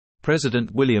President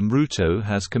William Ruto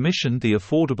has commissioned the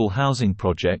affordable housing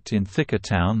project in Thika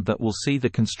Town that will see the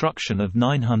construction of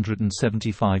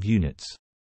 975 units.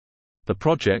 The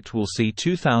project will see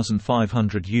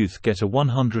 2,500 youth get a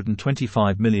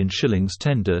 125 million shillings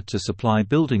tender to supply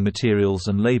building materials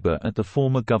and labour at the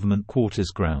former government quarters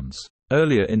grounds.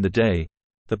 Earlier in the day,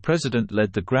 the President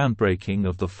led the groundbreaking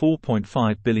of the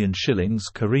 4.5 billion shillings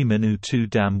Karimenu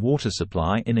Dam II water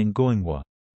supply in Ngoingwa.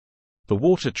 The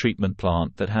water treatment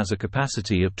plant that has a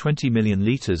capacity of 20 million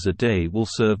litres a day will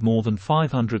serve more than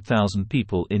 500,000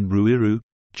 people in Ruiru,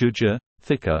 Juja,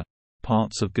 Thika,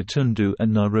 parts of Gatundu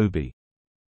and Nairobi.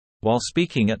 While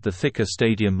speaking at the Thika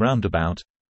Stadium roundabout,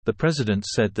 the President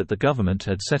said that the government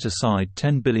had set aside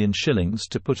 10 billion shillings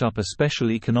to put up a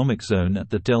special economic zone at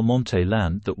the Monte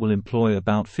land that will employ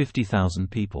about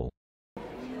 50,000 people.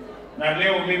 Na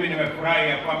leo mimi nimefurahi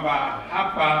ya kwamba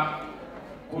hapa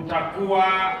kutakuwa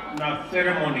na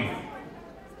ceremony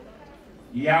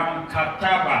ya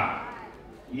mkataba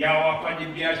ya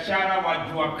wafanyabiashara wa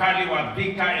jua kali wa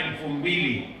Thika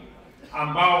 2,000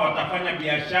 ambao watafanya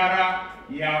biashara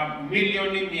ya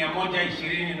milioni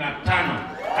 125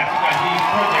 katika hii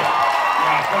project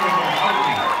ya affordable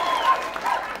housing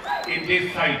in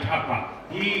this site hapa.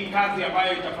 Hii kazi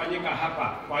ambayo itafanyika hapa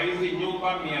kwa hizi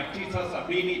nyumba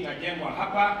 970 itajengwa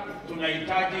hapa,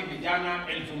 tunahitaji vijana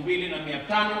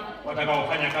 2,500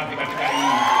 watakaofanya kazi katika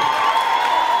hii.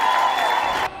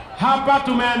 Hapa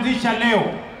tumeanzisha leo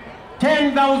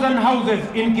 10,000 houses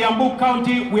in Kiambu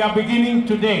County. We are beginning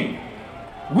today.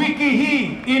 Wiki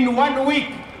hii, in 1 week,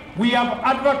 we have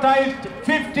advertised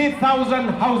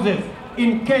 50,000 houses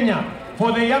in Kenya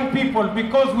for the young people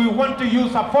because we want to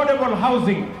use affordable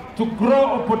housing to grow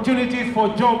opportunities for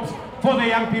jobs for the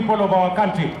young people of our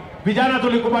country. Vijana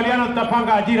tulikubaliana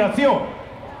tutapanga ajira, sio?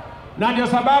 Na ndio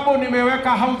sababu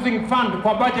nimeweka housing fund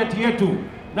kwa budget yetu,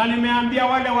 na nimeambia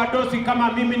wale wadosi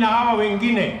kama mimi na hawa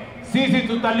wengine, sisi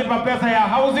tutalipa pesa ya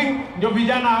housing ndio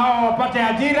vijana hawa wapate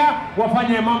ajira,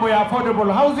 wafanye mambo ya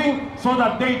affordable housing so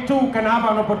that they too can have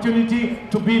an opportunity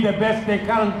to be the best they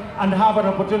can and have an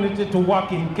opportunity to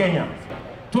work in Kenya.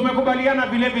 Tumekubaliana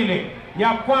vile vile ya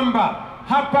kwamba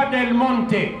hapa Del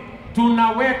Monte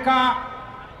tunaweka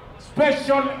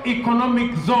special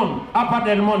economic zone hapa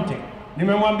Del Monte.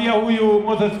 Nimemwambia huyu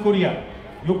Moses Kuria,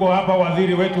 yuko hapa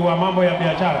waziri wetu wa mambo ya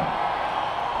biashara.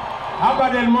 Hapa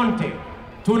Del Monte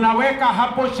tunaweka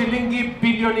hapo shilingi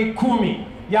bilioni 10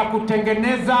 ya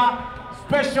kutengeneza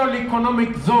special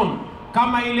economic zone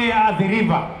kama ile ya Athi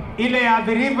River. Ile ya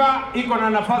Athi River iko na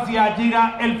nafasi ya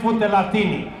ajira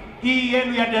 30,000. Hii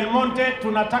yenu ya Del Monte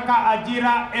tunataka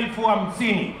ajira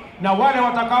 50,000, na wale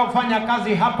watakaofanya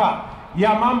kazi hapa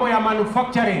ya mambo ya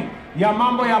manufacturing, ya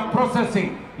mambo ya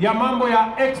processing, ya mambo ya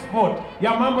export,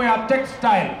 ya mambo ya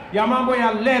textile, ya mambo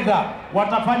ya leather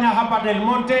watafanya hapa Del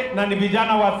Monte, na ni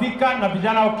vijana wa Thika na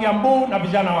vijana wa Kiambu na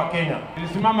vijana wa Kenya.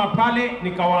 Nilisimama pale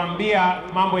nikawaambia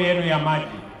mambo yenu ya maji,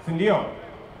 si ndio?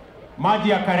 Maji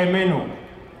ya Karimenu.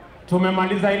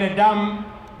 Tumemaliza ile damu.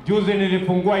 Juzi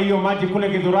nilifungua hiyo maji kule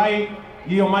Githurai,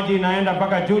 hiyo maji inaenda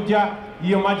mpaka Juja,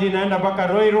 hiyo maji inaenda mpaka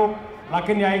Ruiru,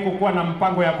 lakini haikukuwa na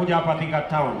mpango ya kuja hapa Thika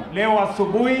Town. Leo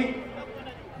asubuhi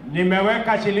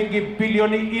nimeweka shilingi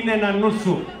bilioni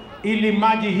 4.5 ili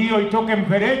maji hiyo itoke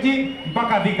mfereji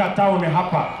mpaka Thika Town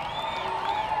hapa.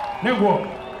 Nego.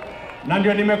 Na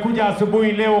ndio nimekuja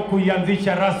asubuhi leo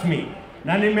kuianzisha rasmi.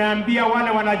 Na nimeambia wale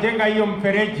wanajenga hiyo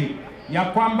mfereji ya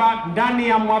kwamba ndani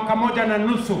ya mwaka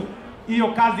 1.5 hiyo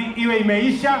kazi iwe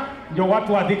imeisha, ndio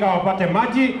watu wa Thika wapate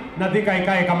maji na Thika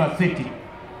ikae kama city.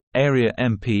 Area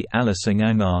MP Alice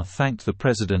Ng'ang'a thanked the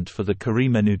President for the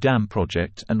Karimenu Dam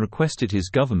project and requested his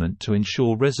government to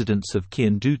ensure residents of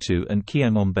Kiandutu and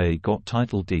Kiang'ombe got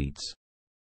title deeds.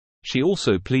 She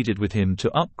also pleaded with him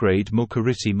to upgrade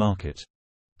Mukiriti Market.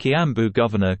 Kiambu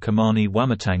Governor Kimani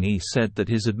Wamatangi said that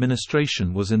his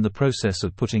administration was in the process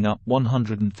of putting up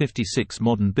 156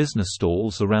 modern business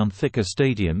stalls around Thika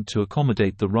Stadium to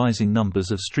accommodate the rising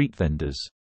numbers of street vendors.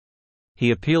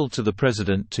 He appealed to the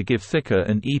President to give Thika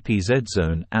an EPZ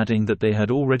zone, adding that they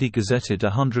had already gazetted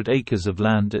 100 acres of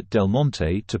land at Del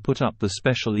Monte to put up the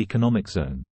special economic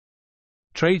zone.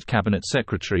 Trade Cabinet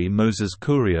Secretary Moses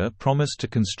Kuria promised to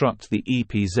construct the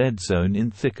EPZ zone in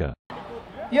Thika.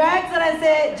 Your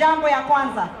Excellency, jambo ya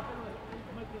kwanza,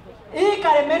 hii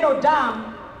Karimenu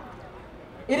Dam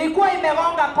ilikuwa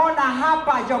imegonga kona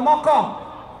hapa Jomoko,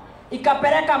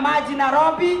 ikapeleka maji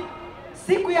Nairobi.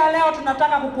 Siku ya leo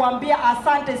tunataka kukuambia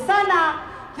asante sana.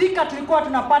 Thika tulikuwa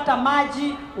tunapata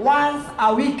maji once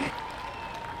a week.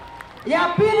 Ya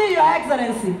pili, Your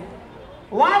Excellency,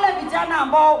 wale vijana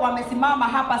ambao wamesimama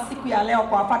hapa siku ya leo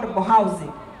kwa affordable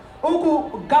housing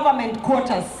huku government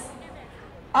quarters,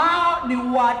 Hao ni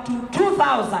watu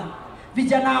 2000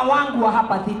 vijana wangu wa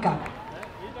hapa Thika.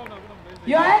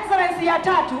 Your Excellency, ya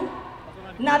tatu,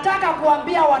 nataka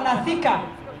kuambia wana Thika,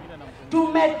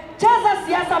 tumecheza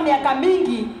siasa miaka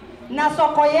mingi na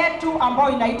soko yetu ambayo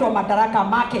inaitwa Madaraka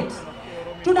Market.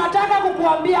 Tunataka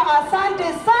kukuambia asante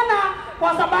sana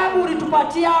kwa sababu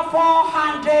ulitupatia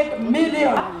 400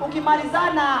 million.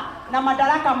 Ukimalizana na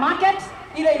Madaraka Market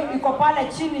ile iko pale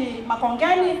chini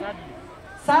Makongeni,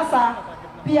 sasa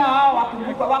pia hao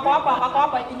wakumbuke, wako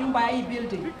hapa nyumba ya hii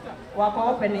building, wako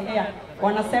open air,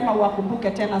 wanasema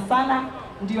wakumbuke tena sana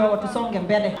ndio tusonge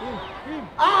mbele.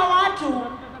 Watu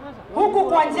huku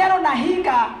kwa Njero na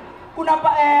Hinga kuna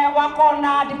wako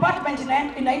na department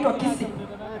inaitwa Kisi.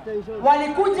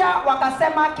 Walikuja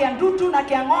wakasema Kiandutu na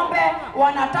Kiang'ombe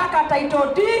wanataka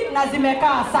title deed na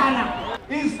zimekaa sana.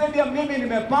 Hii stadium mimi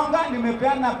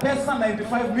nimepeana pesa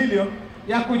 95 million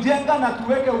ya kujenga na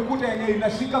tuweke ukuta yenye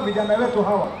inashika vijana wetu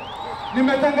hawa.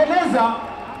 Nimetengeneza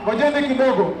ngojeni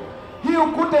kidogo. Hii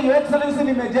ukuta Your Excellency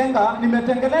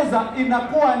nimetengeneza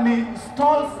inakuwa ni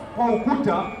stalls kwa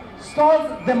ukuta, stalls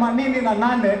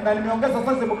 88 na nimeongeza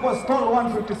sasa imekuwa stall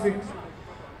 156.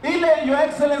 Ile Your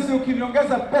Excellency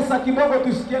ukiniongeza pesa kidogo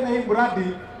tushikiane hii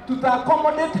mradi, tuta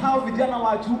accommodate hao vijana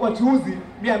wachuuzi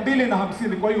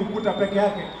 250 kwa hii ukuta peke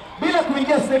yake. Bila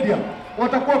kuingia stadium,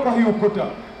 watakuwa kwa hii ukuta.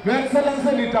 Your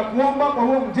Excellency, nitakuomba kwa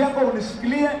huo mjengo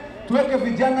unishikilie, tuweke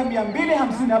vijana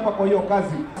 250 hapa kwa hiyo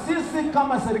kazi. Sisi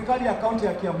kama serikali ya kaunti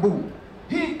ya Kiambu,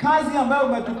 hii kazi ambayo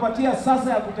umetupatia sasa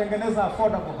ya kutengeneza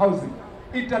affordable housing,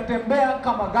 itatembea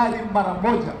kama gari mara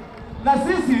moja. Na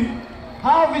sisi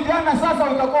hao vijana sasa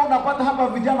utakuwa unapata hapa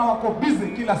vijana wako busy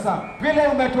kila saa. Vile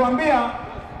umetuambia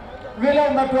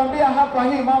hapa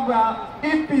hii mambo ya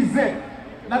EPZ,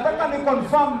 nataka ni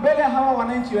confirm mbele hawa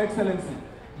wananchi Your Excellency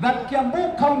that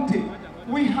Kiambu County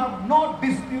we have no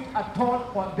dispute at all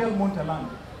for Del Monte land.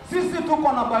 Sisi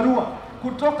tuko na barua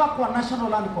kutoka kwa National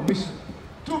Land Commission.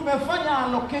 Tumefanya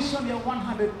allocation ya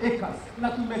 100 acres na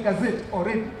tumegazette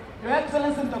already. Your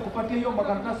Excellency, nitakupatia hiyo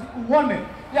makaratasi uone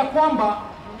ya kwamba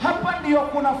hapa ndio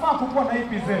kunafaa kukuwa na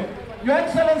EPZ. Your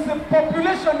Excellency,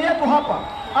 population yetu hapa,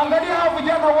 angalia hao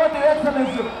vijana wote Your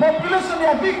Excellency, population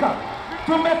ya Thika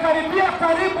tumekaribia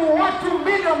karibu watu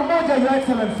 1,000,000 Your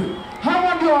Excellency.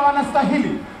 Hawa ndio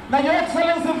wanastahili. Na Your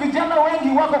Excellency, vijana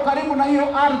wengi wako karibu na hiyo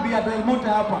ardhi ya Del Monte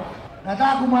hapa.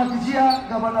 Nataka kumhakikishia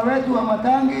gavana wetu wa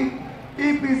Matangi,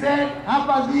 EPZ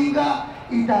hapa Thika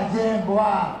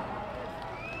itajengwa.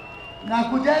 Na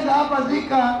kujenga hapa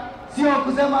Thika sio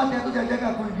kusema ati hatujajenga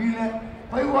kwingine.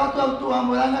 Kwa hivyo watu wa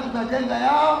Murang'a tutajenga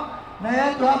yao, na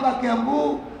yetu hapa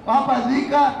Kiambu, hapa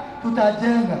Thika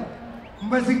tutajenga.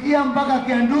 Mmesikia mpaka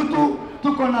Kiandutu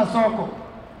tuko na soko.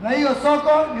 Na hiyo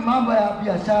soko ni mambo ya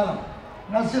biashara.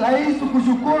 Na sisi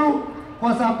tukushukuru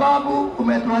kwa sababu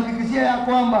umetuhakikishia ya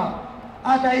kwamba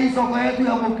hata hii soko yetu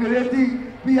ya Mukiriti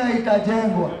pia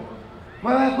itajengwa.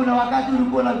 Wewe kuna wakati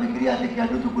ulikuwa unafikiria ati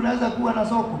Kiandutu kunaweza kuwa na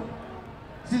soko?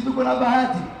 Sisi tuko na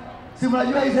bahati. Si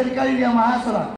mnajua hii serikali ni ya mahasara.